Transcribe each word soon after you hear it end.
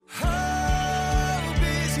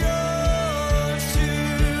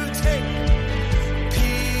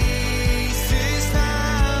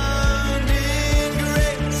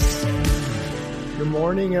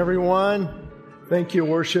morning, everyone. Thank you,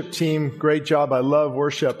 worship team. Great job. I love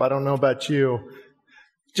worship. I don't know about you.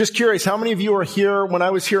 Just curious, how many of you were here when I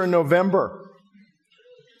was here in November?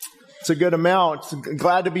 It's a good amount.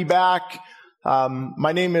 Glad to be back.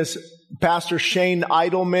 My name is Pastor Shane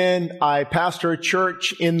Eidelman. I pastor a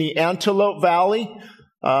church in the Antelope Valley,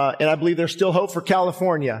 and I believe there's still hope for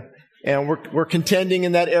California. And we're contending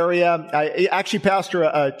in that area. I actually pastor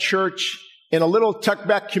a church in a little tucked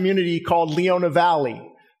back community called Leona Valley.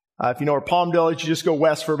 If you know where Palmdale is, you just go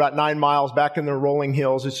west for about 9 miles back in the rolling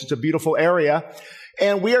hills. It's just a beautiful area.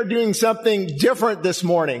 And we are doing something different this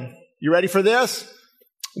morning. You ready for this?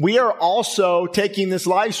 We are also taking this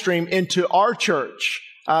live stream into our church.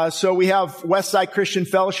 So we have Westside Christian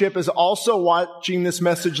Fellowship is also watching this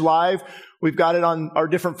message live. We've got it on our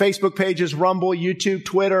different Facebook pages, Rumble, YouTube,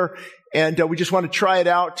 Twitter, and we just want to try it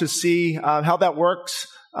out to see how that works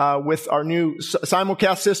with our new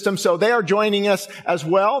simulcast system. So they are joining us as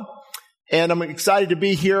well, and I'm excited to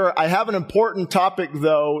be here. I have an important topic,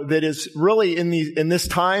 though, that is really in this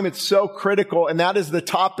time, it's so critical, and that is the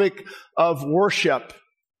topic of worship.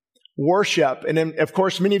 Worship. And then, of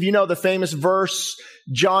course, many of you know the famous verse,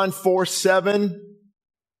 John 4:7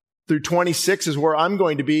 through 26 is where I'm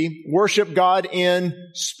going to be. Worship God in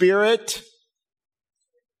spirit.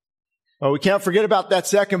 Oh, we can't forget about that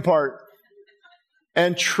second part.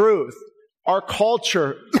 And truth. Our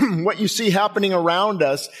culture, what you see happening around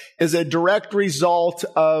us, is a direct result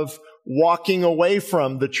of walking away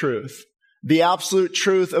from the truth. The absolute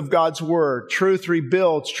truth of God's word. Truth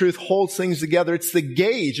rebuilds. Truth holds things together. It's the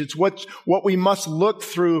gauge. It's what we must look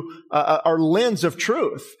through our lens of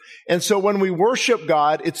truth. And so when we worship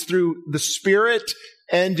God, it's through the Spirit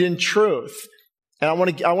and in truth. And I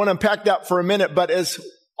want to unpack that for a minute. But as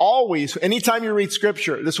always, anytime you read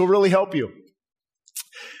Scripture, this will really help you.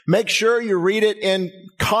 Make sure you read it in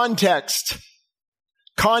context.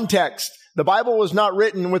 Context. The Bible was not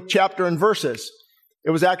written with chapter and verses. It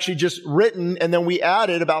was actually just written, and then we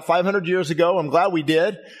added about 500 years ago. I'm glad we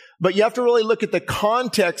did. But you have to really look at the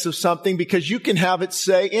context of something because you can have it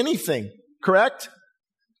say anything, correct?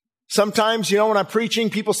 Sometimes, when I'm preaching,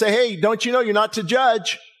 people say, hey, don't you know you're not to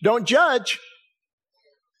judge? Don't judge.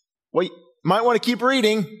 Well, you might want to keep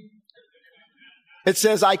reading. It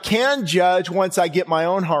says, I can judge once I get my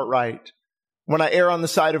own heart right. When I err on the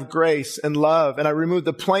side of grace and love, and I remove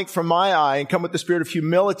the plank from my eye and come with the spirit of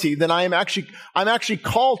humility, then I'm actually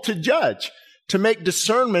called to judge, to make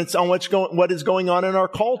discernments on what is going on in our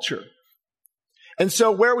culture. And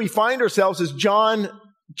so where we find ourselves is John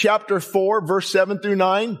chapter 4, verse 7 through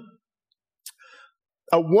 9.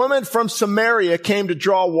 A woman from Samaria came to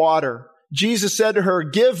draw water. Jesus said to her,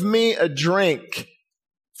 give me a drink.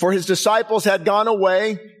 For his disciples had gone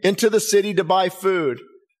away into the city to buy food.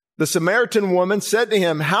 The Samaritan woman said to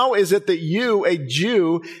him, how is it that you, a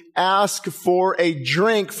Jew, ask for a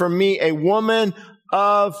drink from me, a woman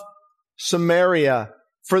of Samaria?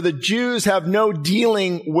 For the Jews have no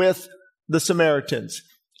dealing with the Samaritans.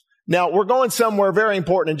 Now, we're going somewhere very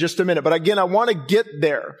important in just a minute, but again, I want to get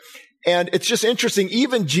there. And it's just interesting.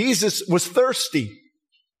 Even Jesus was thirsty.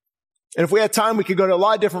 And if we had time, we could go to a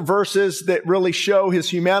lot of different verses that really show his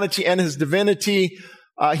humanity and his divinity.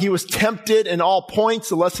 He was tempted in all points,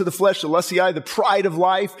 the lust of the flesh, the lust of the eye, the pride of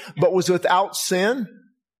life, but was without sin.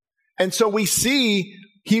 And so we see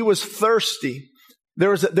he was thirsty. There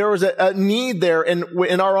was a need there. And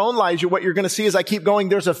in our own lives, what you're going to see as I keep going,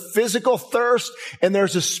 there's a physical thirst and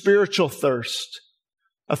there's a spiritual thirst.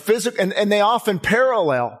 A physical, and they often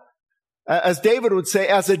parallel. As David would say,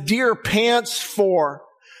 as a deer pants for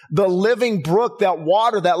the living brook, that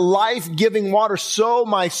water, that life-giving water, so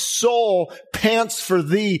my soul pants for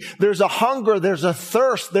thee. There's a hunger, there's a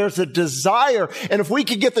thirst, there's a desire. And if we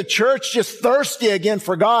could get the church just thirsty again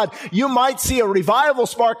for God, you might see a revival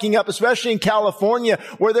sparking up, especially in California,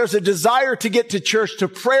 where there's a desire to get to church, to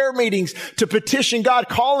prayer meetings, to petition God,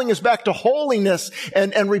 calling us back to holiness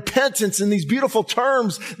and repentance and these beautiful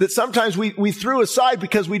terms that sometimes we threw aside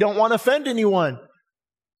because we don't want to offend anyone.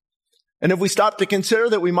 And if we stop to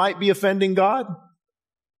consider that we might be offending God,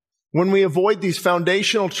 when we avoid these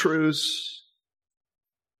foundational truths,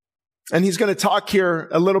 and he's going to talk here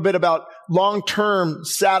a little bit about long-term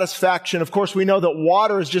satisfaction. Of course, we know that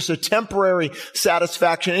water is just a temporary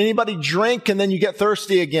satisfaction. Anybody drink and then you get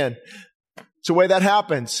thirsty again. It's the way that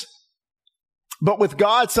happens. But with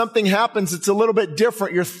God, something happens. It's a little bit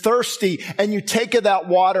different. You're thirsty and you take of that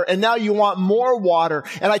water and now you want more water.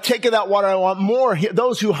 And I take of that water. I want more.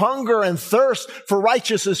 Those who hunger and thirst for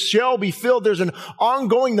righteousness shall be filled. There's an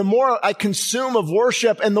ongoing, the more I consume of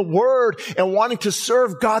worship and the word and wanting to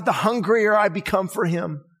serve God, the hungrier I become for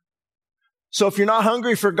him. So if you're not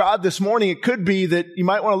hungry for God this morning, it could be that you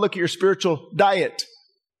might want to look at your spiritual diet.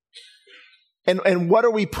 And what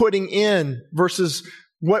are we putting in versus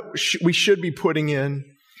what we should be putting in?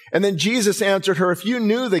 And then Jesus answered her, if you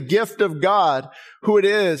knew the gift of God, who it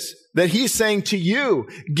is that he's saying to you,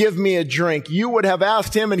 give me a drink, you would have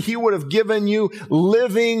asked him and he would have given you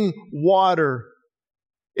living water.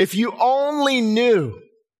 If you only knew.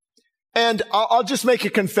 And I'll just make a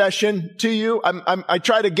confession to you. I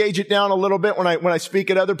try to gauge it down a little bit when I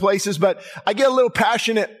speak at other places, but I get a little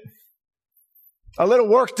passionate, a little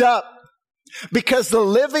worked up because the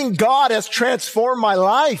living God has transformed my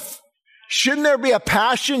life. Shouldn't there be a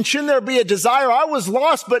passion? Shouldn't there be a desire? I was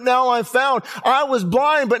lost, but now I'm found. I was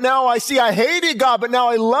blind, but now I see. I hated God, but now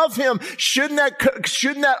I love him. Shouldn't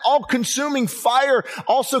that all-consuming fire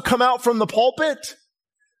also come out from the pulpit?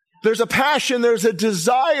 There's a passion, there's a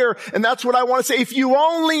desire, and that's what I want to say. If you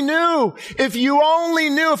only knew, if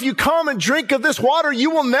you come and drink of this water,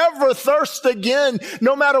 you will never thirst again.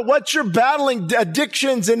 No matter what you're battling,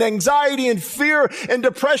 addictions and anxiety and fear and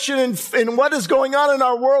depression and what is going on in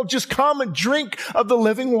our world, just come and drink of the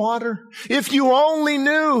living water. If you only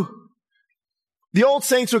knew. The old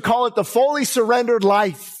saints would call it the fully surrendered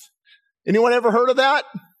life. Anyone ever heard of that?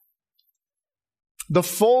 The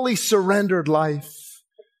fully surrendered life.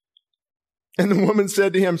 And the woman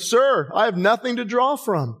said to him, sir, I have nothing to draw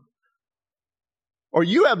from. Or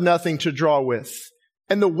you have nothing to draw with.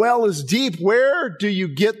 And the well is deep. Where do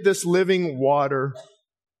you get this living water?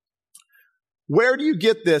 Where do you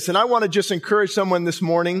get this? And I want to just encourage someone this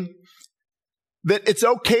morning that it's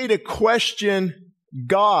okay to question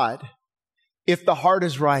God if the heart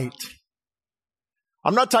is right.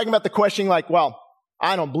 I'm not talking about the questioning like, well,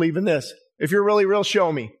 I don't believe in this. If you're really real,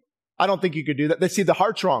 show me. I don't think you could do that. They see the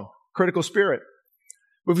heart's wrong. Critical spirit.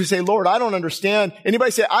 But if you say, Lord, I don't understand. Anybody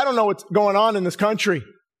say, I don't know what's going on in this country.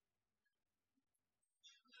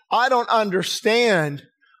 I don't understand.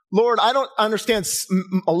 Lord, I don't understand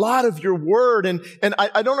a lot of your word. And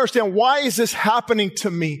I don't understand. Why is this happening to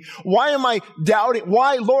me? Why am I doubting?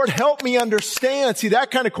 Why, Lord, help me understand? See, that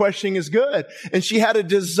kind of questioning is good. And she had a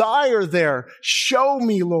desire there. Show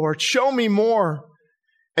me, Lord. Show me more.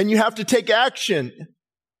 And you have to take action.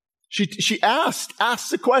 She asked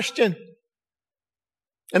the question.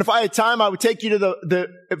 And if I had time, I would take you to the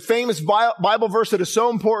famous Bible verse that is so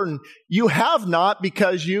important. You have not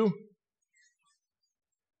because you.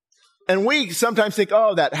 And we sometimes think,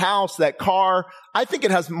 oh, that house, that car. I think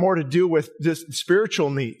it has more to do with just spiritual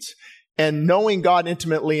needs and knowing God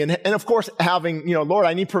intimately. And of course, having, Lord,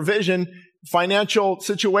 I need provision, financial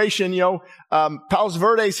situation, Palos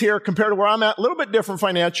Verdes here compared to where I'm at, a little bit different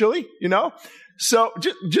financially, So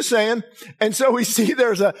just saying. And so we see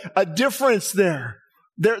there's a difference there.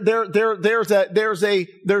 There's a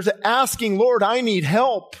asking, Lord, I need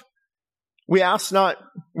help. We have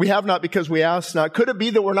not because we ask not. Could it be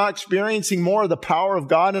that we're not experiencing more of the power of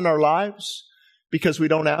God in our lives because we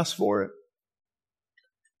don't ask for it?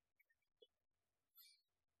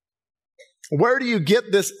 Where do you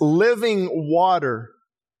get this living water?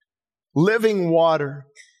 Living water.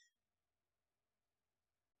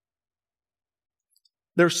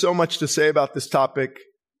 There's so much to say about this topic,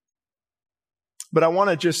 but I want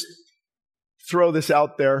to just throw this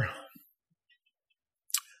out there.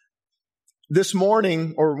 This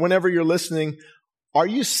morning, or whenever you're listening, are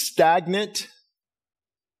you stagnant,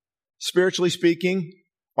 spiritually speaking?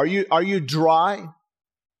 Are you dry?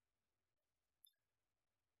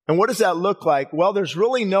 And what does that look like? Well, there's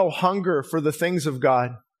really no hunger for the things of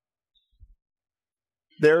God.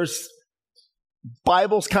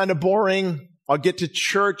 Bible's kind of boring. I'll get to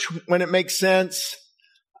church when it makes sense.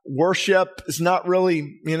 Worship is not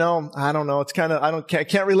really, I don't know. It's kind of, I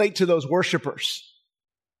can't relate to those worshipers.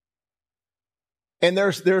 And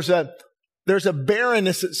there's a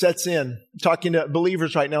barrenness that sets in. I'm talking to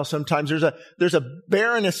believers right now sometimes. There's a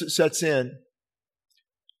barrenness that sets in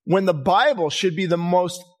when the Bible should be the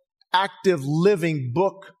most active living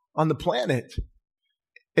book on the planet.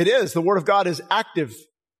 It is. The Word of God is active,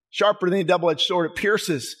 sharper than a double-edged sword. It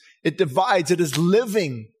pierces. It divides. It is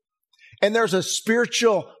living. And there's a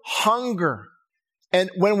spiritual hunger.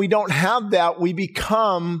 And when we don't have that, we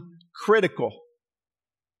become critical.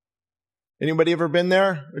 Anybody ever been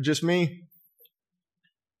there? Or just me?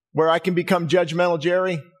 Where I can become judgmental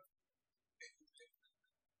Jerry?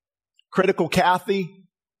 Critical Kathy?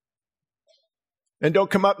 And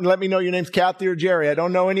don't come up and let me know your name's Kathy or Jerry. I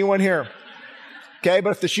don't know anyone here. Okay,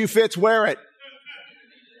 but if the shoe fits, wear it.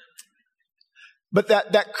 But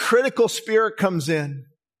that critical spirit comes in.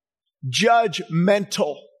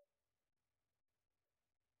 Judgmental.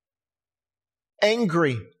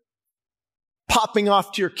 Angry. popping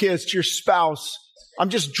off to your kids, to your spouse. I'm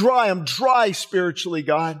just dry. I'm dry spiritually,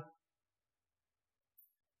 God.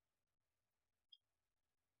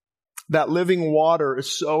 That living water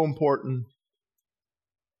is so important.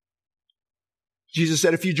 Jesus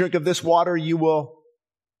said, if you drink of this water, you will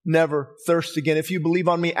never thirst again. If you believe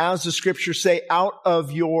on me, as the scriptures say, out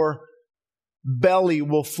of your belly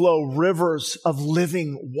will flow rivers of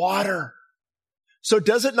living water. So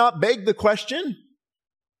does it not beg the question,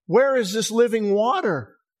 where is this living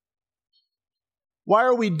water? Why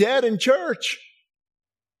are we dead in church?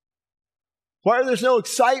 Why are there no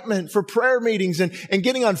excitement for prayer meetings and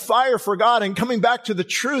getting on fire for God and coming back to the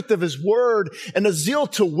truth of His Word and a zeal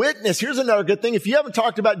to witness? Here's another good thing. If you haven't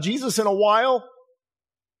talked about Jesus in a while,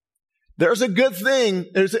 there's a good thing.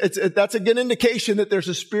 That's a good indication that there's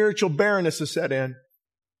a spiritual barrenness to set in.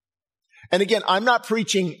 And again, I'm not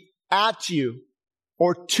preaching at you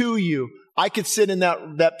or to you. I could sit in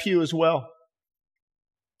that pew as well.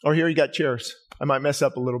 Or here you got chairs. I might mess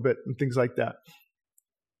up a little bit and things like that.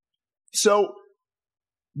 So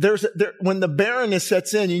when the barrenness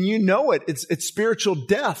sets in, and you know it, it's spiritual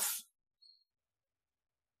death.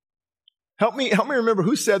 Help me remember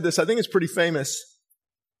who said this. I think it's pretty famous.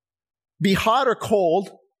 Be hot or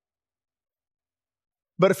cold,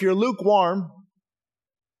 but if you're lukewarm,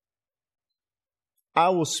 I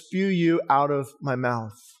will spew you out of my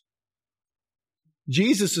mouth.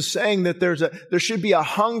 Jesus is saying that there should be a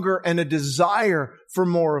hunger and a desire for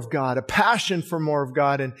more of God, a passion for more of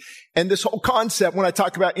God. And this whole concept, when I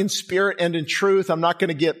talk about in spirit and in truth, I'm not going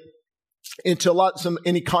to get into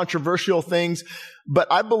any controversial things, but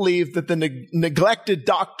I believe that the neglected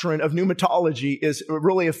doctrine of pneumatology is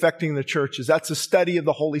really affecting the churches. That's a study of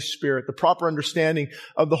the Holy Spirit, the proper understanding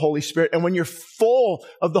of the Holy Spirit. And when you're full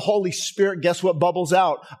of the Holy Spirit, guess what bubbles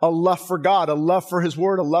out? A love for God, a love for His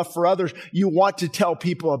Word, a love for others. You want to tell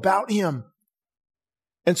people about Him.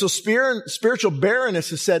 And so spiritual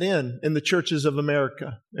barrenness is set in the churches of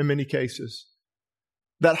America in many cases.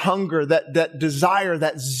 That hunger, that desire,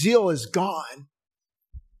 that zeal is gone.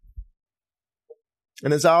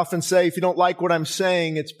 And as I often say, if you don't like what I'm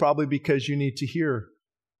saying, it's probably because you need to hear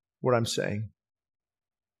what I'm saying.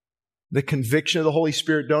 The conviction of the Holy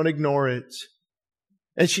Spirit, don't ignore it.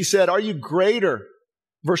 And she said, are you greater?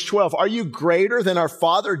 Verse 12, are you greater than our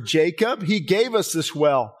father Jacob? He gave us this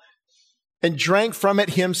well and drank from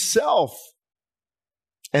it himself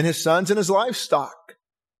and his sons and his livestock.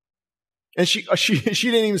 And she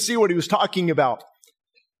didn't even see what he was talking about.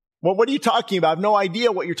 Well, what are you talking about? I have no idea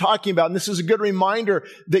what you're talking about. And this is a good reminder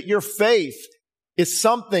that your faith is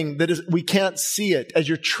something we can't see it as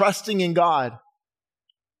you're trusting in God.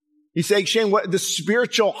 You say, Shane, what the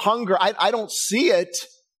spiritual hunger? I don't see it.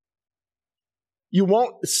 You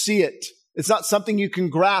won't see it. It's not something you can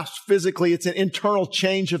grasp physically. It's an internal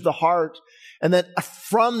change of the heart. And then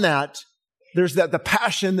from that, there's the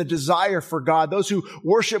passion, the desire for God. Those who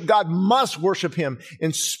worship God must worship Him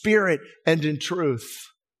in spirit and in truth.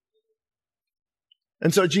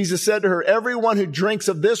 And so Jesus said to her, everyone who drinks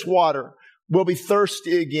of this water will be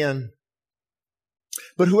thirsty again.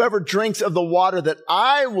 But whoever drinks of the water that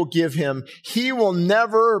I will give him, he will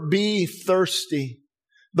never be thirsty.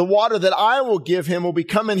 The water that I will give him will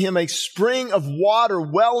become in him a spring of water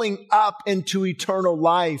welling up into eternal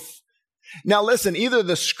life. Now listen, either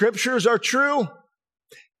the scriptures are true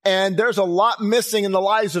and there's a lot missing in the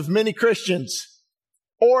lives of many Christians,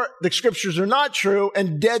 or the scriptures are not true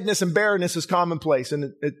and deadness and barrenness is commonplace and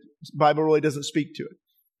the Bible really doesn't speak to it.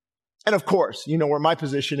 And of course, you know where my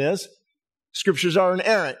position is. Scriptures are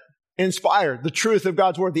inerrant, inspired, the truth of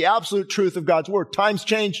God's Word, the absolute truth of God's Word. Times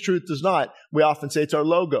change, truth does not. We often say it's our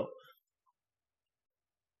logo.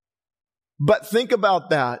 But think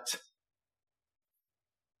about that.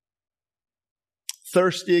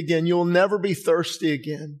 Thirsty again. You'll never be thirsty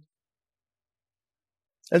again.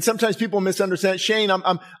 And sometimes people misunderstand. Shane,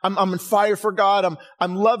 I'm on fire for God.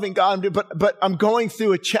 I'm loving God, but I'm going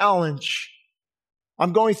through a challenge.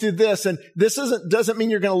 I'm going through this, and this doesn't mean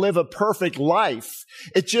you're going to live a perfect life.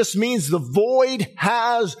 It just means the void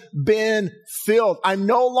has been filled. I'm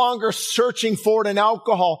no longer searching for it in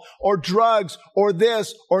alcohol or drugs or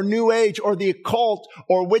this or New Age or the occult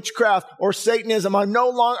or witchcraft or Satanism.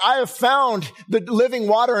 I have found the living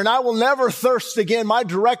water and I will never thirst again. My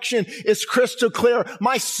direction is crystal clear.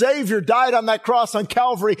 My Savior died on that cross on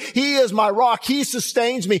Calvary. He is my rock. He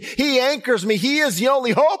sustains me. He anchors me. He is the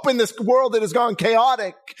only hope in this world that has gone chaotic.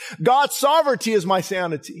 God's sovereignty is my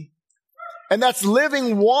sanity. And that's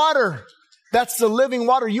living water. That's the living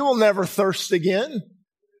water. You will never thirst again.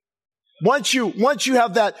 Once you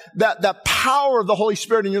have that power of the Holy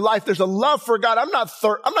Spirit in your life, there's a love for God. I'm not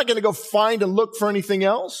going to go find and look for anything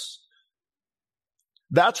else.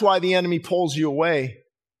 That's why the enemy pulls you away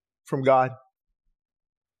from God.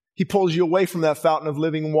 He pulls you away from that fountain of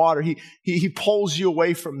living water. He pulls you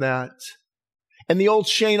away from that. And the old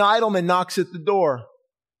Shane Idleman knocks at the door.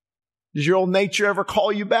 Does your old nature ever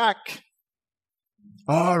call you back?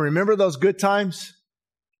 Oh, remember those good times?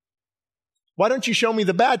 Why don't you show me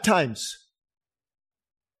the bad times?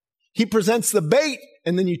 He presents the bait,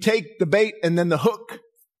 and then you take the bait and then the hook.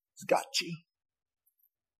 It's got you.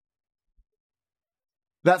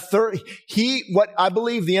 What I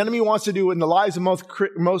believe the enemy wants to do in the lives of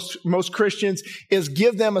most Christians is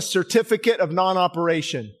give them a certificate of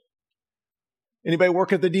non-operation. Anybody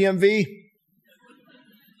work at the DMV?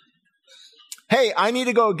 Hey, I need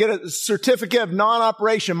to go get a certificate of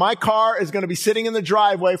non-operation. My car is going to be sitting in the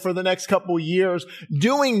driveway for the next couple of years,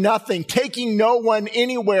 doing nothing, taking no one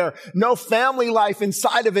anywhere, no family life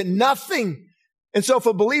inside of it, nothing. And so if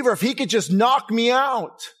a believer, if he could just knock me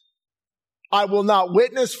out, I will not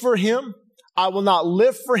witness for him. I will not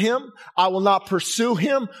live for him. I will not pursue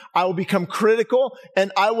him. I will become critical,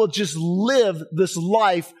 and I will just live this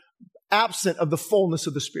life absent of the fullness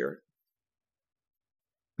of the Spirit.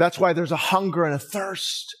 That's why there's a hunger and a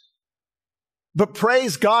thirst. But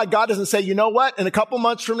praise God, God doesn't say, you know what? In a couple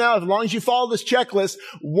months from now, as long as you follow this checklist,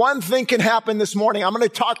 one thing can happen this morning. I'm going to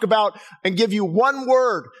talk about and give you one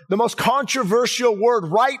word, the most controversial word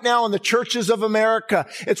right now in the churches of America.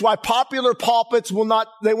 It's why popular pulpits won't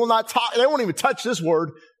even touch this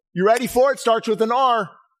word. You ready for it? Starts with an R.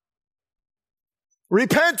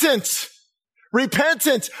 Repentance.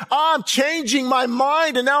 Repentance. I'm changing my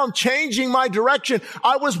mind, and now I'm changing my direction.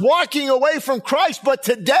 I was walking away from Christ, but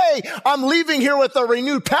today I'm leaving here with a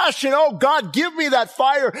renewed passion. Oh God, give me that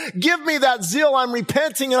fire. Give me that zeal. I'm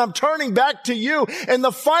repenting and I'm turning back to you, and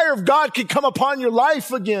the fire of God can come upon your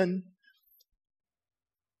life again.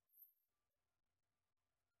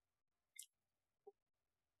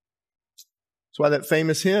 That's why that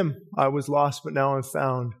famous hymn, I was lost, but now I'm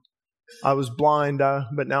found. I was blind,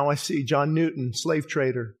 but now I see. John Newton, slave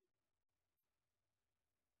trader.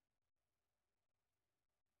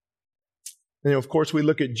 And of course, we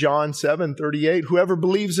look at John 7:38. Whoever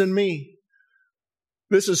believes in me.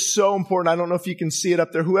 This is so important. I don't know if you can see it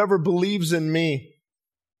up there. Whoever believes in me.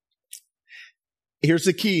 Here's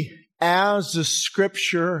the key. As the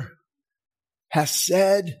Scripture has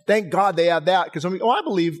said. Thank God they have that. Because I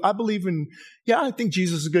believe in, I think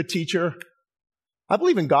Jesus is a good teacher. I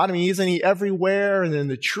believe in God. I mean, isn't he everywhere and in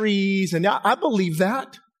the trees? And I believe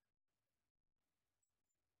that.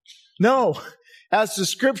 No, as the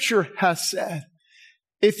Scripture has said,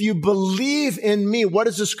 if you believe in me, what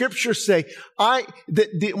does the Scripture say?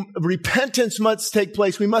 The repentance must take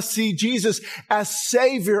place. We must see Jesus as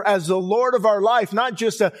Savior, as the Lord of our life, not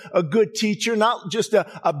just a good teacher, not just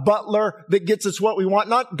a butler that gets us what we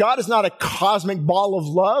want. God is not a cosmic ball of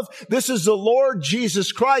love. This is the Lord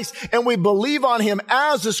Jesus Christ, and we believe on him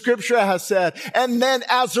as the Scripture has said. And then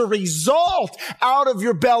as a result, out of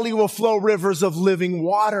your belly will flow rivers of living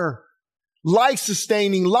water.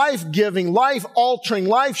 Life-sustaining, life-giving, life-altering,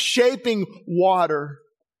 life-shaping water.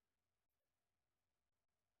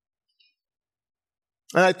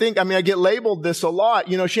 And I get labeled this a lot.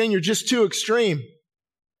 You know, Shane, you're just too extreme.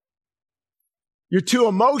 You're too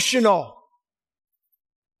emotional.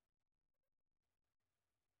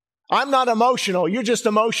 I'm not emotional. You're just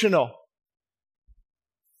emotional.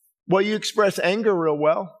 Well, you express anger real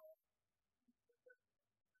well.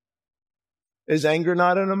 Is anger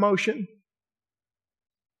not an emotion?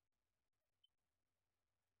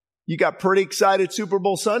 You got pretty excited Super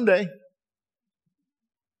Bowl Sunday.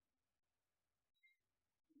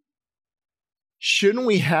 Shouldn't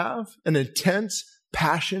we have an intense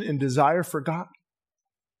passion and desire for God?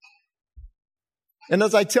 And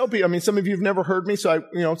as I tell people, some of you have never heard me, so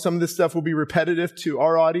some of this stuff will be repetitive to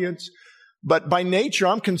our audience. But by nature,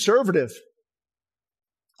 I'm conservative.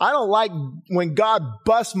 I don't like when God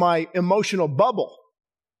busts my emotional bubble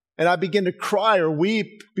and I begin to cry or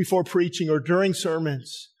weep before preaching or during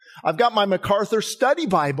sermons. I've got my MacArthur Study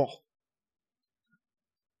Bible.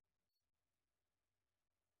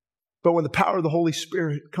 But when the power of the Holy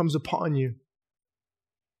Spirit comes upon you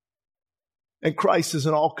and Christ is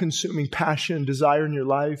an all-consuming passion and desire in your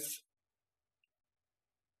life,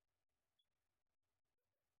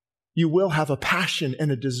 you will have a passion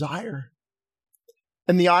and a desire.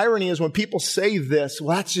 And the irony is when people say this,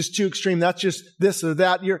 well, that's just too extreme. That's just this or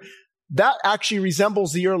that. That actually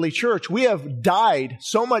resembles the early church. We have died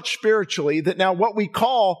so much spiritually that now what we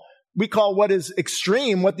call what is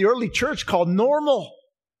extreme, what the early church called normal.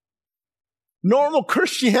 Normal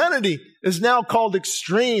Christianity is now called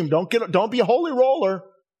extreme. Don't be a holy roller.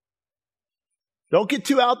 Don't get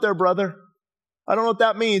too out there, brother. I don't know what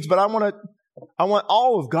that means, but I want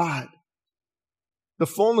all of God, the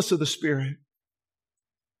fullness of the Spirit.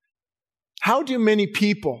 How do many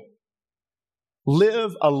people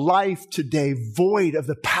live a life today void of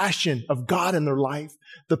the passion of God in their life,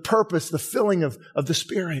 the purpose, the filling of the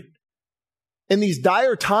Spirit? In these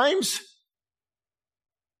dire times,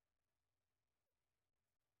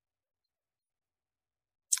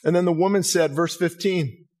 and then the woman said, verse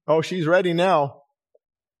 15, oh, she's ready now.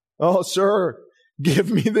 Oh, sir, give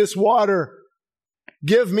me this water.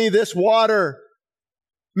 Give me this water.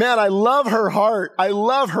 Man, I love her heart. I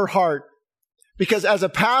love her heart. Because as a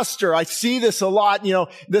pastor, I see this a lot. You know,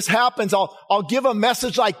 this happens. I'll give a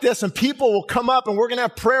message like this and people will come up and we're going to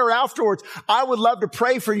have prayer afterwards. I would love to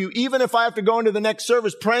pray for you, even if I have to go into the next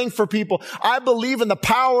service praying for people. I believe in the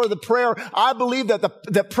power of the prayer. I believe that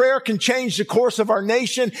the prayer can change the course of our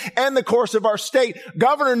nation and the course of our state.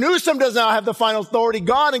 Governor Newsom does not have the final authority.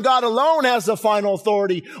 God and God alone has the final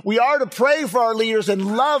authority. We are to pray for our leaders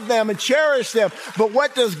and love them and cherish them. But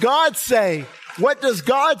what does God say? What does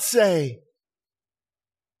God say?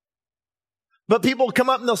 But people come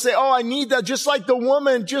up and they'll say, oh, I need that, just like the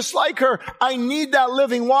woman, just like her. I need that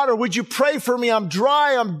living water. Would you pray for me? I'm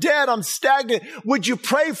dry, I'm dead, I'm stagnant. Would you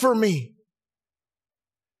pray for me?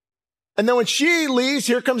 And then when she leaves,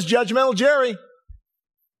 here comes judgmental Jerry.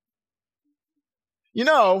 You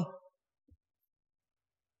know,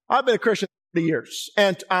 I've been a Christian for 30 years,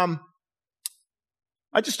 and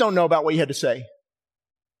I just don't know about what you had to say.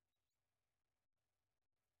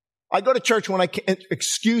 I go to church when I can,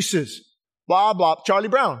 excuses. Blah, blah, Charlie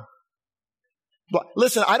Brown. But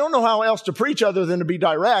listen, I don't know how else to preach other than to be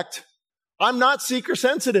direct. I'm not seeker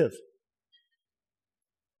sensitive.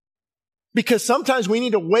 Because sometimes we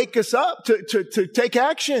need to wake us up to take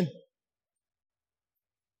action.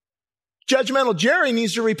 Judgmental Jerry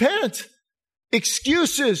needs to repent.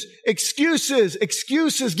 Excuses, excuses,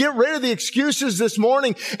 excuses. Get rid of the excuses this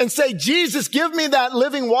morning and say, Jesus, give me that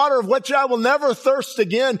living water of which I will never thirst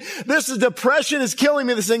again. This depression is killing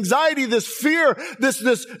me. This anxiety, this fear,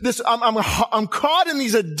 I'm caught in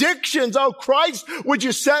these addictions. Oh, Christ, would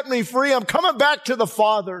you set me free? I'm coming back to the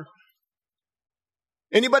Father.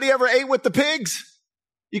 Anybody ever ate with the pigs?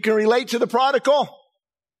 You can relate to the prodigal.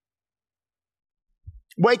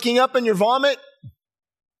 Waking up in your vomit.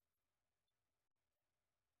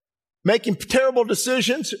 Making terrible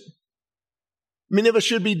decisions. Many of us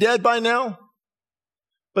should be dead by now.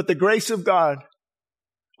 But the grace of God.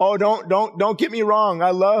 Oh, don't get me wrong.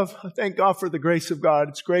 I thank God for the grace of God.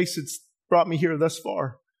 It's grace that's brought me here thus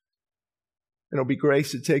far. And it'll be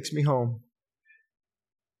grace that takes me home.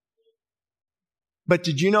 But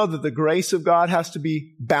did you know that the grace of God has to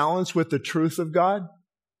be balanced with the truth of God?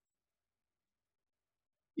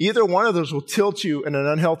 Either one of those will tilt you in an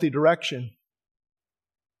unhealthy direction.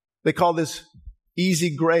 They call this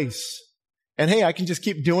easy grace. And hey, I can just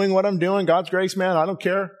keep doing what I'm doing. God's grace, man, I don't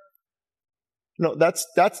care. No, that's,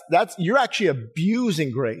 you're actually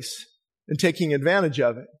abusing grace and taking advantage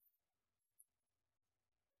of it.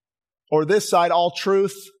 Or this side, all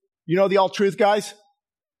truth. You know the all truth guys?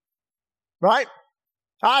 Right?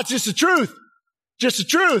 It's just the truth. Just the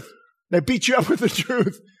truth. They beat you up with the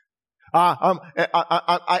truth.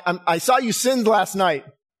 I saw you sinned last night.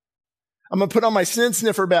 I'm going to put on my sin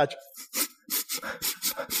sniffer badge.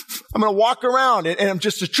 I'm going to walk around and I'm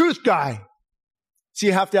just a truth guy. So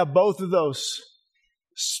you have to have both of those,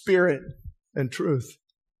 spirit and truth.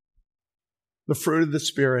 The fruit of the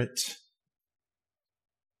Spirit.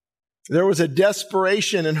 There was a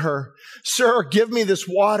desperation in her. Sir, give me this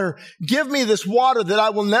water. Give me this water that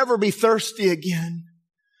I will never be thirsty again.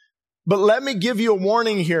 But let me give you a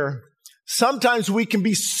warning here. Sometimes we can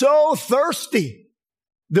be so thirsty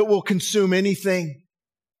that will consume anything.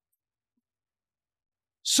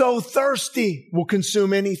 So thirsty will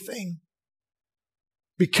consume anything.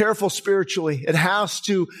 Be careful spiritually. It has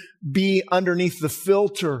to be underneath the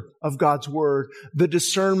filter of God's Word, the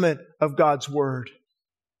discernment of God's Word.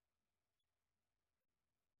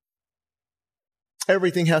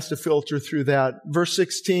 Everything has to filter through that. Verse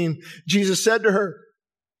 16, Jesus said to her,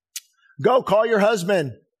 go call your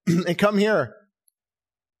husband and come here.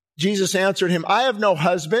 Jesus answered him, I have no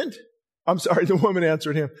husband. The woman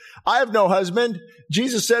answered him, I have no husband.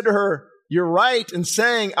 Jesus said to her, you're right in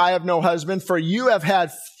saying I have no husband, for you have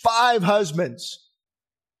had 5 husbands.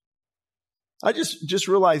 I just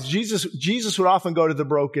realized Jesus would often go to the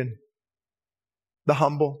broken, the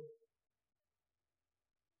humble,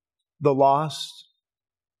 the lost.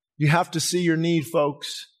 You have to see your need,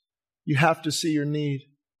 folks. You have to see your need.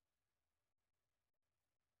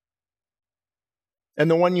 And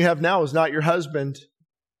the one you have now is not your husband.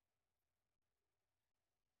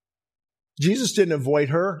 Jesus didn't avoid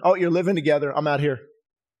her. Oh, you're living together. I'm out here.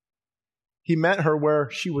 He met her where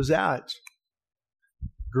she was at.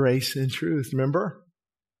 Grace and truth, remember?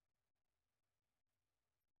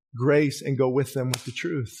 Grace and go with them with the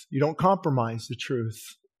truth. You don't compromise the truth.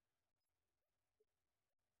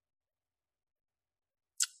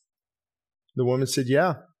 The woman said,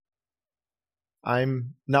 yeah,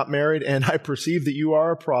 I'm not married and I perceive that you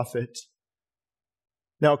are a prophet.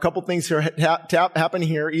 Now, a couple things are happening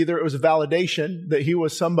here. Either it was a validation that he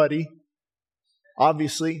was somebody,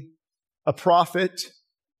 obviously, a prophet,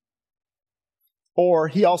 or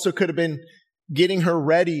he also could have been getting her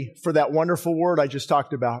ready for that wonderful word I just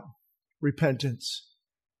talked about, repentance.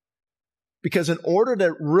 Because in order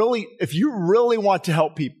to really, if you really want to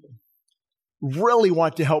help people,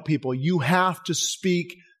 you have to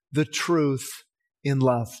speak the truth in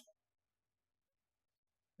love.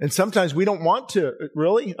 And sometimes we don't want to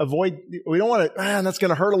really avoid, we don't want to, that's going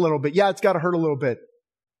to hurt a little bit. Yeah, it's got to hurt a little bit.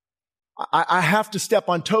 I have to step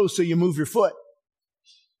on toes so you move your foot.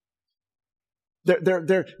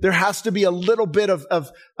 There has to be a little bit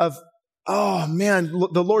of, oh man,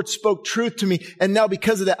 the Lord spoke truth to me. And now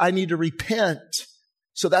because of that, I need to repent.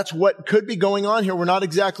 So that's what could be going on here. We're not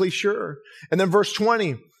exactly sure. And then verse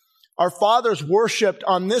 20, our fathers worshiped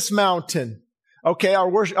on this mountain. Okay,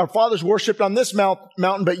 our fathers worshiped on this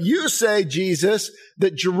mountain, but you say, Jesus,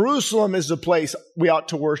 that Jerusalem is the place we ought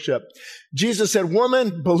to worship. Jesus said,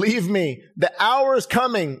 woman, believe me, the hour is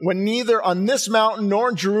coming when neither on this mountain nor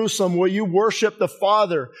in Jerusalem will you worship the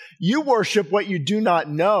Father. You worship what you do not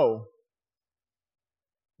know.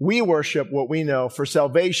 We worship what we know, for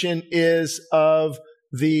salvation is of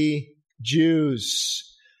the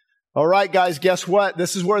Jews. All right, guys, guess what?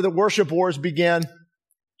 This is where the worship wars began.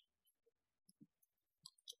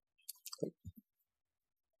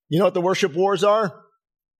 You know what the worship wars are?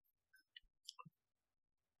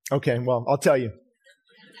 Okay, well, I'll tell you.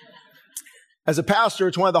 As a pastor,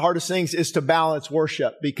 it's one of the hardest things is to balance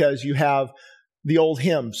worship because you have the old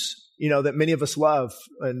hymns, that many of us love.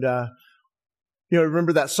 And,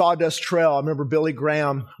 remember that Sawdust Trail. I remember Billy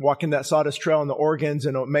Graham walking that Sawdust Trail and the organs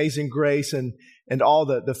and Amazing Grace and all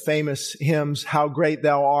the famous hymns, How Great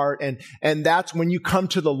Thou Art. And that's when you come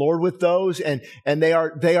to the Lord with those and they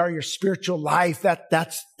are your spiritual life.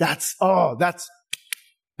 That's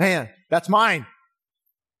mine.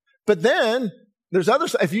 But then there's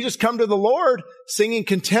others. If you just come to the Lord singing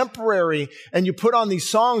contemporary and you put on these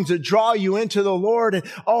songs that draw you into the Lord and,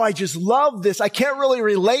 I just love this. I can't really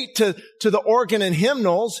relate to the organ and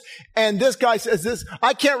hymnals. And this guy says this,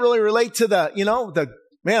 I can't really relate to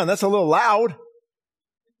man, that's a little loud.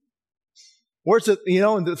 Where's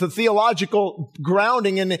the theological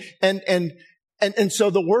grounding and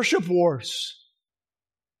so the worship wars.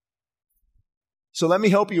 So let me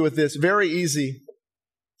help you with this. Very easy.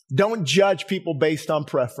 Don't judge people based on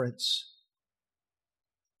preference.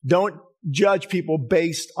 Don't judge people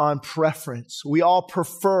based on preference. We all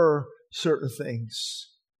prefer certain things.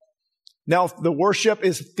 Now, if the worship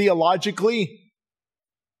is theologically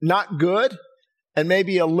not good and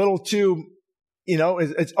maybe a little too,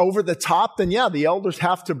 it's over the top, then yeah, the elders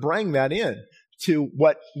have to bring that in to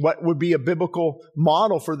what would be a biblical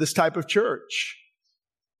model for this type of church.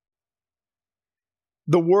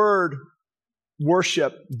 The word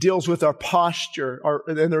worship deals with our posture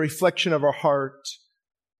and the reflection of our heart.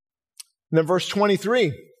 And then verse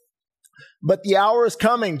 23, but the hour is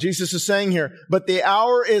coming, Jesus is saying here, but the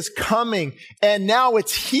hour is coming and now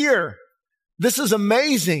it's here. This is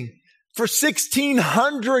amazing. For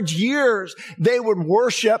 1,600 years, they would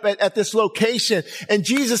worship at this location. And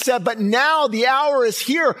Jesus said, but now the hour is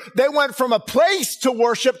here. They went from a place to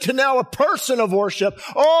worship to now a person of worship.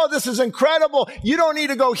 Oh, this is incredible. You don't need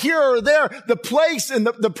to go here or there. The place and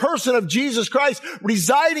the person of Jesus Christ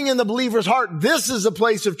residing in the believer's heart. This is a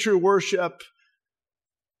place of true worship.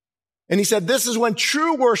 And he said, this is when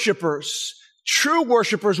true worshipers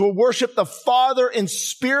will worship the Father in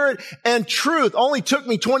spirit and truth. Only took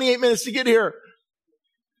me 28 minutes to get here.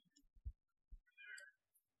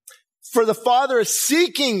 For the Father is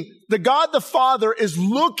seeking, God the Father is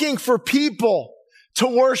looking for people to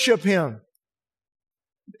worship Him.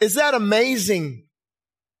 Is that amazing?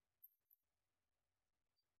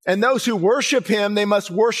 And those who worship Him, they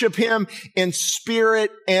must worship Him in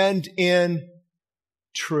spirit and in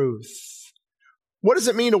truth. What does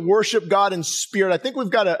it mean to worship God in spirit? I think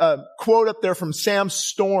we've got a quote up there from Sam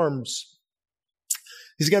Storms.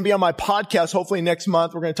 He's going to be on my podcast hopefully next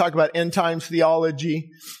month. We're going to talk about end times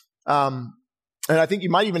theology. And I think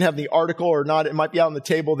you might even have the article or not. It might be out on the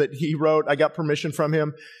table that he wrote. I got permission from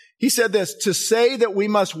him. He said this, to say that we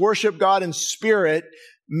must worship God in spirit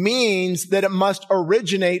means that it must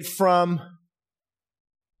originate from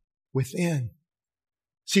within.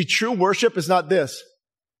 See, true worship is not this.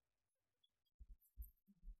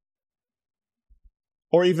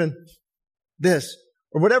 Or even this.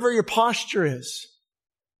 Or whatever your posture is.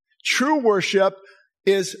 True worship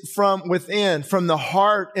is from within, from the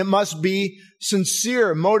heart. It must be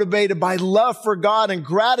sincere, motivated by love for God and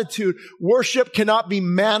gratitude. Worship cannot be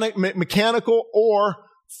mechanical or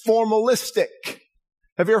formalistic.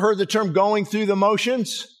 Have you ever heard the term going through the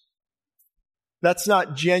motions? That's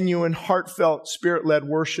not genuine, heartfelt, spirit-led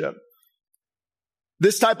worship.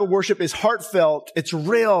 This type of worship is heartfelt, it's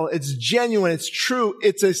real, it's genuine, it's true,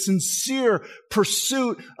 it's a sincere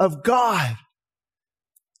pursuit of God.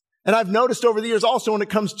 And I've noticed over the years also when it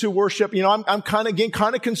comes to worship, I'm kind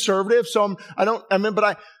of conservative, so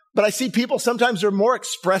but I see people sometimes are more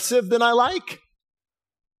expressive than I like.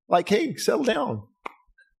 Like, hey, settle down.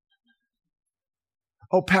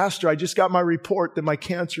 Oh, Pastor, I just got my report that my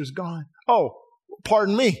cancer is gone. Oh,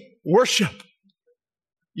 pardon me, worship.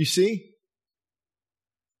 You see?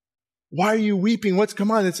 Why are you weeping?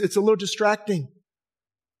 Come on, it's a little distracting.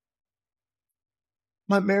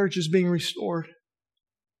 My marriage is being restored.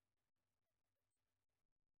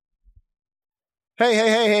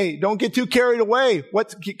 Hey, don't get too carried away.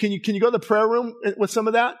 Can you go to the prayer room with some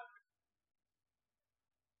of that?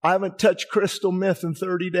 I haven't touched crystal meth in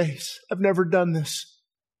 30 days. I've never done this.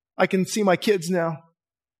 I can see my kids now.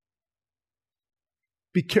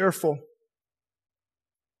 Be careful.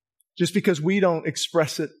 Just because we don't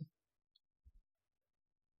express it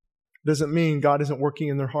doesn't mean God isn't working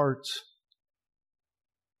in their hearts.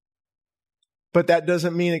 But that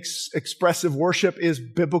doesn't mean expressive worship is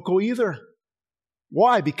biblical either.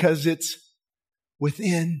 Why? Because it's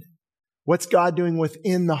within. What's God doing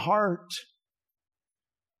within the heart?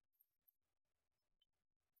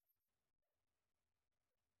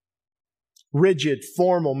 Rigid,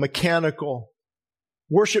 formal, mechanical.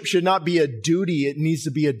 Worship should not be a duty. It needs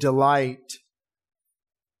to be a delight.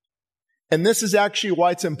 And this is actually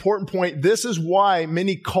why it's an important point. This is why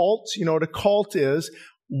many cults, what a cult is,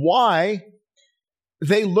 why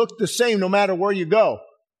they look the same no matter where you go.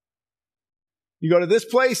 You go to this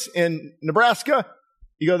place in Nebraska,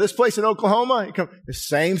 you go to this place in Oklahoma, the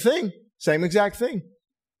same thing, same exact thing.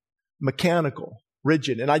 Mechanical,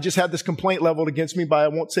 rigid. And I just had this complaint leveled against me by, I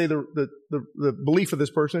won't say the belief of this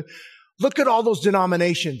person. Look at all those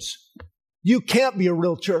denominations. You can't be a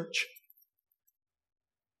real church.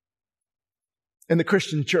 In the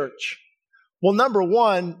Christian church. Well, number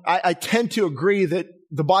one, I tend to agree that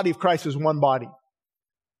the body of Christ is one body.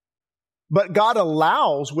 But God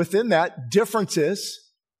allows within that differences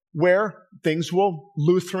where things will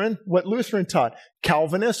what Lutheran taught,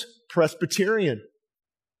 Calvinist, Presbyterian,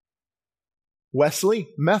 Wesley,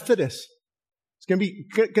 Methodist. It's going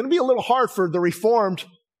to be a little hard for the Reformed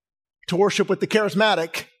to worship with the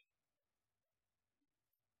Charismatic.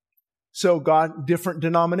 So God, different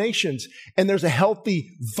denominations. And there's a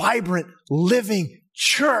healthy, vibrant, living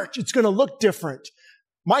church. It's going to look different.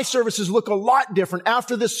 My services look a lot different.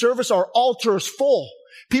 After this service, our altar is full.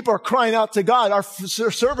 People are crying out to God. Our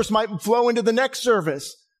service might flow into the next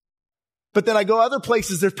service. But then I go other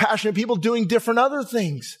places, there's passionate people doing different other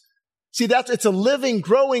things. See, it's a living,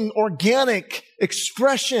 growing, organic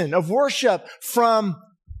expression of worship from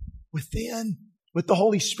within, what the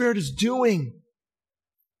Holy Spirit is doing.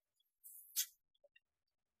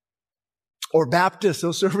 Or Baptists,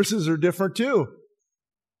 those services are different too.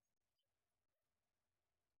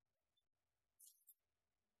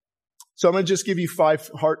 So I'm going to just give you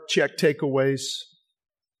 5 heart check takeaways.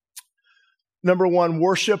 Number 1,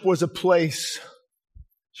 worship was a place.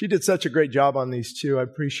 She did such a great job on these too. I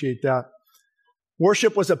appreciate that.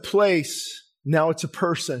 Worship was a place. Now it's a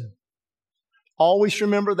person. Always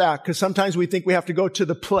remember that, because sometimes we think we have to go to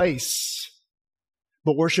the place.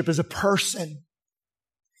 But worship is a person.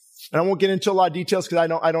 And I won't get into a lot of details because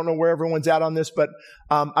I don't know where everyone's at on this, but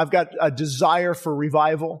I've got a desire for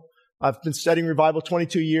revival. I've been studying revival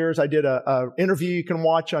 22 years. I did a interview you can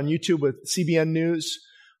watch on YouTube with CBN News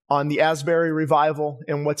on the Asbury revival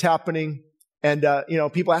and what's happening. And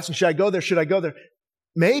people asking, should I go there? Should I go there?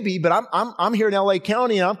 Maybe, but I'm here in LA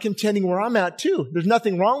County and I'm contending where I'm at too. There's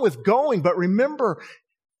nothing wrong with going, but remember,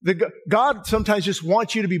 God sometimes just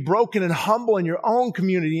wants you to be broken and humble in your own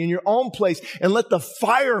community, in your own place, and let the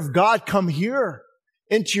fire of God come here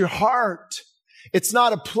into your heart. It's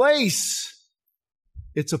not a place.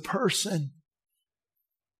 It's a person.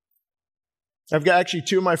 I've got actually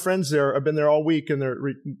 2 of my friends there. I've been there all week and they're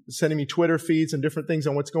sending me Twitter feeds and different things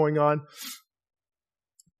on what's going on.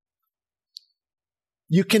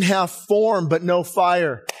 You can have form, but no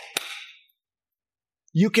fire.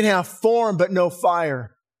 You can have form, but no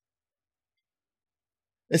fire.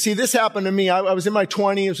 And see, this happened to me. I was in my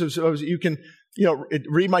 20s. You can,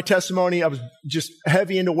 read my testimony. I was just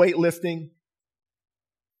heavy into weightlifting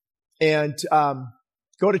and,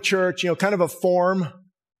 go to church, kind of a form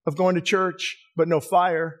of going to church, but no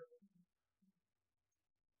fire.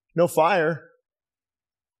 No fire.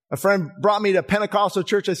 A friend brought me to a Pentecostal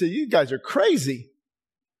church. I said, you guys are crazy.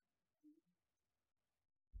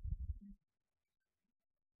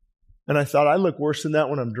 And I thought, I look worse than that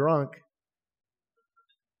when I'm drunk.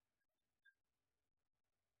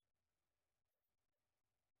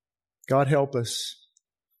 God help us.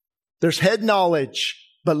 There's head knowledge,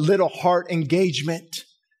 but little heart engagement.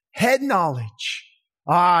 Head knowledge.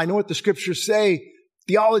 I know what the scriptures say.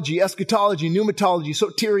 Theology, eschatology, pneumatology,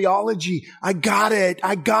 soteriology. I got it.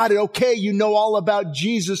 Okay, you know all about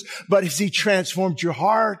Jesus, but has He transformed your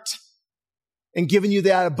heart and given you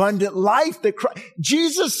that abundant life that Christ?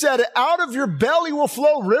 Jesus said, out of your belly will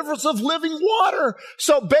flow rivers of living water.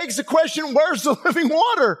 So it begs the question, where's the living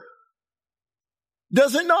water?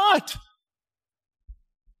 Does it not?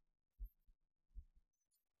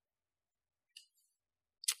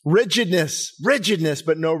 Rigidness,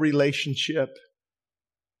 but no relationship.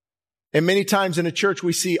 And many times in a church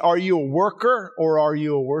we see, are you a worker or are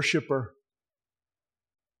you a worshiper?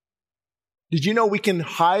 Did you know we can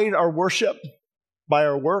hide our worship by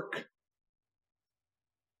our work?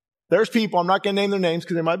 There's people, I'm not going to name their names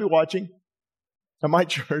because they might be watching, at my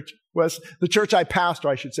church. Well, the church I pastor,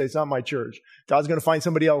 I should say. It's not my church. God's going to find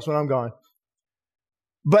somebody else when I'm gone.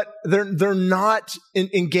 But they're not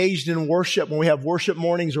engaged in worship when we have worship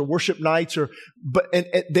mornings or worship nights, but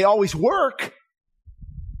they always work.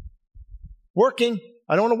 Working.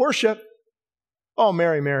 I don't want to worship. Oh,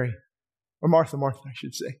 Mary. Or Martha, I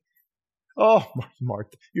should say. Oh,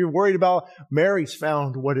 Martha. You're worried about Mary's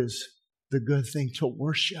found what is the good thing to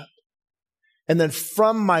worship. And then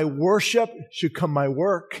from my worship should come my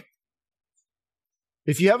work.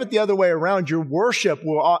 If you have it the other way around, your work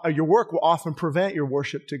will often prevent your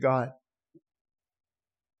worship to God.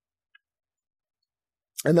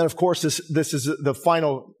 And then, of course, this is the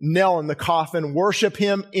final nail in the coffin. Worship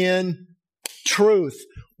Him in truth.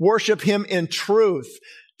 Worship Him in truth.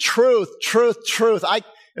 Truth.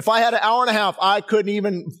 If I had an hour and a half, I couldn't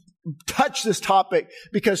even touch this topic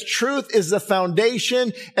because truth is the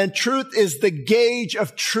foundation and truth is the gauge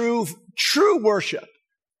of true worship.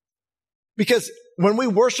 Because when we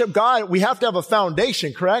worship God, we have to have a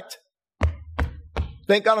foundation, correct?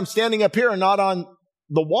 Thank God I'm standing up here and not on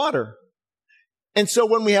the water. And so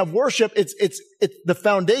when we have worship, it's the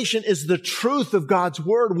foundation is the truth of God's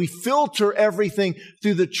word. We filter everything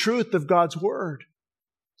through the truth of God's word.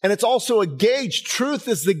 And it's also a gauge. Truth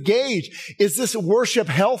is the gauge. Is this worship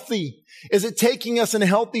healthy? Is it taking us in a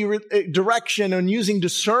healthy direction and using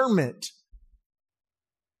discernment?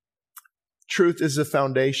 Truth is the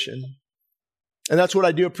foundation. And that's what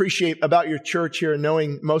I do appreciate about your church here and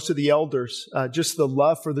knowing most of the elders, just the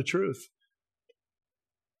love for the truth.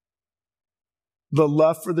 The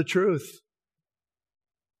love for the truth.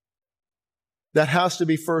 That has to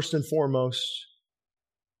be first and foremost.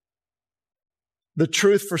 The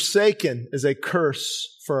truth forsaken is a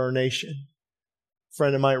curse for our nation. A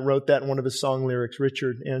friend of mine wrote that in one of his song lyrics,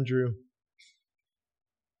 Richard Andrew.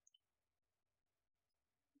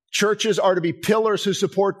 Churches are to be pillars who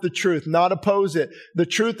support the truth, not oppose it. The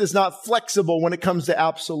truth is not flexible when it comes to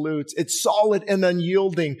absolutes. It's solid and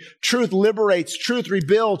unyielding. Truth liberates. Truth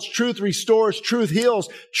rebuilds. Truth restores. Truth heals.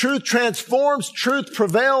 Truth transforms. Truth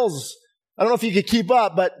prevails. I don't know if you could keep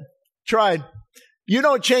up, but tried. You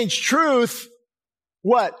don't change truth.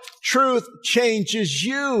 What? Truth changes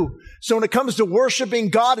you. So when it comes to worshiping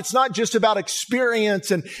God, it's not just about experience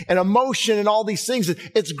and emotion and all these things.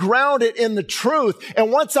 It's grounded in the truth.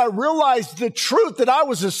 And once I realized the truth that I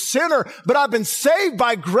was a sinner, but I've been saved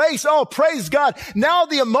by grace. Oh, praise God. Now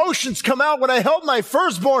the emotions come out. When I held my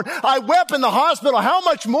firstborn, I wept in the hospital. How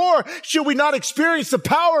much more should we not experience the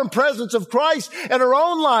power and presence of Christ in our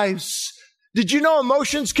own lives? Did you know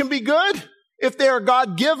emotions can be good if they are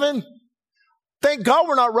God-given? Thank God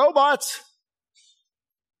we're not robots.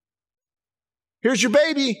 Here's your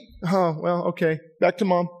baby. Oh, well, okay. Back to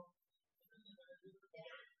mom.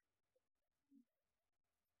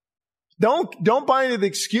 Don't buy into the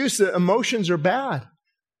excuse that emotions are bad.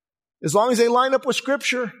 As long as they line up with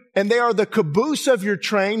Scripture and they are the caboose of your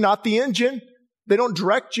train, not the engine. They don't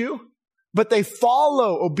direct you, but they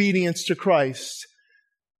follow obedience to Christ.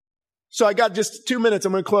 So I got just 2 minutes.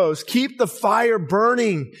 I'm going to close. Keep the fire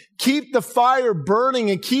burning. Keep the fire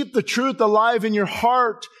burning and keep the truth alive in your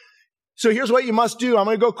heart. So here's what you must do. I'm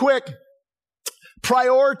going to go quick.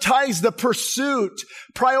 Prioritize the pursuit.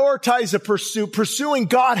 Prioritize the pursuit. Pursuing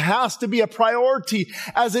God has to be a priority.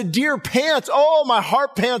 As a deer pants, oh, my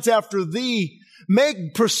heart pants after thee.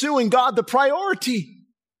 Make pursuing God the priority.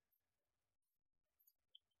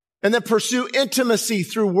 And then pursue intimacy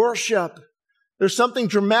through worship. There's something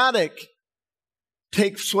dramatic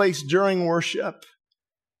takes place during worship.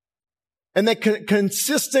 And then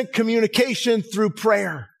consistent communication through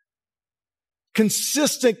prayer.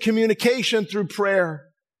 Consistent communication through prayer.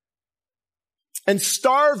 And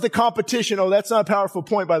starve the competition. Oh, that's not a powerful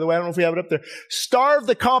point, by the way. I don't know if we have it up there. Starve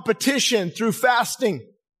the competition through fasting.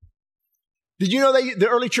 Did you know that the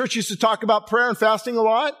early church used to talk about prayer and fasting a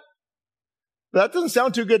lot? That doesn't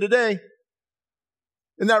sound too good today.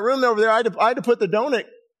 In that room over there, I had to put the donut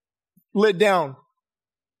lid down.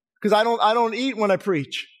 Because I don't eat when I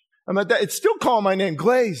preach. I'm at that. It's still calling my name.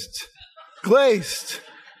 Glazed. And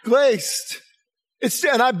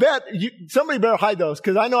I bet somebody better hide those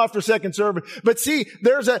because I know after second service. But see,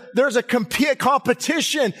 there's a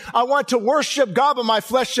competition. I want to worship God, but my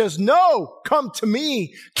flesh says, no, come to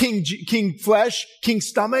me, King flesh, King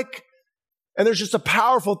stomach. And there's just a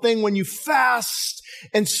powerful thing when you fast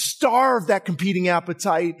and starve that competing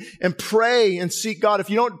appetite and pray and seek God. If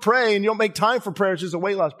you don't pray and you don't make time for prayer, it's just a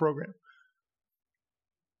weight loss program.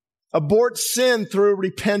 Abort sin through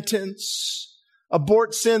repentance.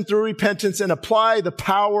 Abort sin through repentance and apply the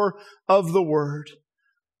power of the Word.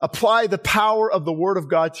 Apply the power of the Word of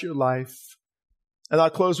God to your life. And I'll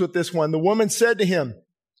close with this one. The woman said to him,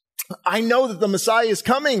 I know that the Messiah is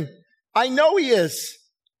coming. I know he is.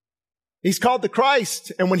 He's called the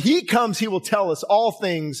Christ. And when he comes, he will tell us all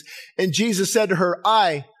things. And Jesus said to her,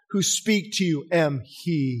 I who speak to you am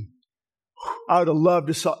he. I would have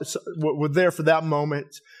loved to we're there for that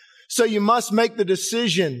moment. So you must make the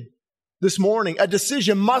decision this morning. A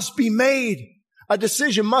decision must be made. A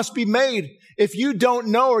decision must be made. If you don't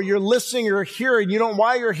know or you're listening or hearing, you don't know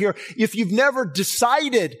why you're here. If you've never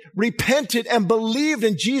decided, repented, and believed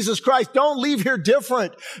in Jesus Christ, don't leave here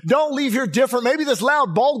different. Don't leave here different. Maybe this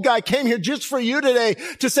loud, bald guy came here just for you today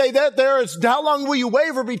to say that how long will you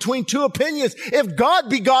waver between two opinions? If God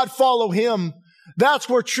be God, follow him. That's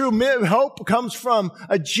where true hope comes from,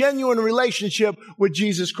 a genuine relationship with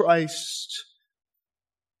Jesus Christ.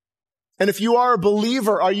 And if you are a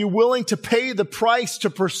believer, are you willing to pay the price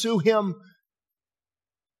to pursue him?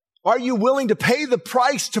 Are you willing to pay the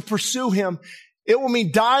price to pursue him? It will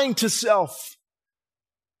mean dying to self.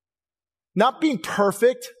 Not being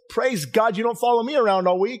perfect. Praise God, you don't follow me around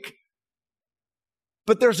all week.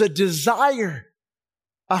 But there's a desire,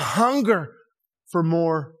 a hunger for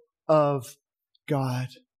more of God.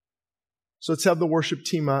 So let's have the worship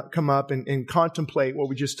team come up and contemplate what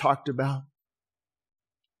we just talked about.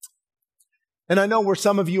 And I know where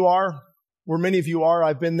some of you are, where many of you are.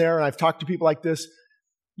 I've been there and I've talked to people like this.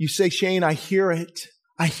 You say, Shane, I hear it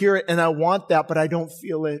and I want that, but I don't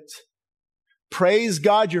feel it. Praise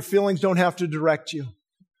God, your feelings don't have to direct you.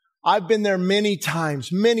 I've been there many times.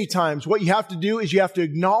 What you have to do is you have to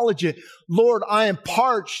acknowledge it. Lord, I am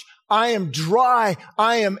parched. I am dry.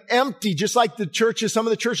 I am empty, just like some of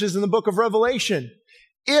the churches in the book of Revelation.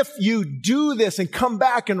 If you do this and come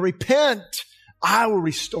back and repent, I will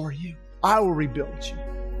restore you. I will rebuild you.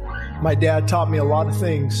 My dad taught me a lot of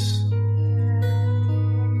things.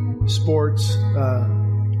 Sports,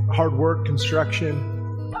 hard work,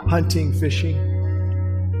 construction, hunting, fishing.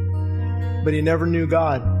 But he never knew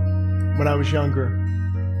God when I was younger.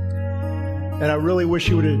 And I really wish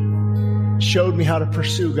he would have showed me how to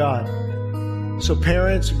pursue God. So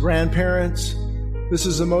parents, grandparents, this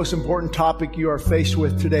is the most important topic you are faced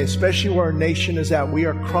with today, especially where our nation is at. We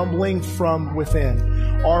are crumbling from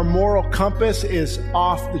within. Our moral compass is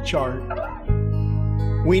off the chart.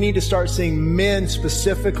 We need to start seeing men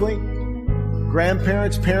specifically,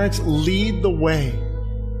 grandparents, parents, lead the way.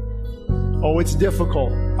 Oh, it's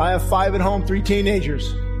difficult. I have 5 at home, 3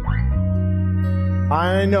 teenagers.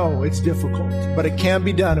 I know it's difficult, but it can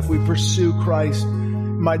be done if we pursue Christ.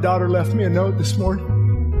 My daughter left me a note this morning.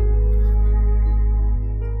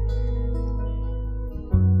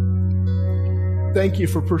 Thank you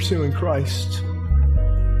for pursuing Christ.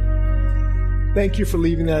 Thank you for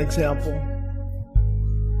leaving that example.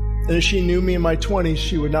 And if she knew me in my 20s,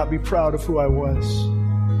 she would not be proud of who I was.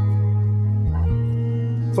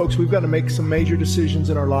 Folks, we've got to make some major decisions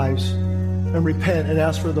in our lives and repent and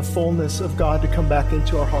ask for the fullness of God to come back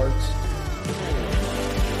into our hearts.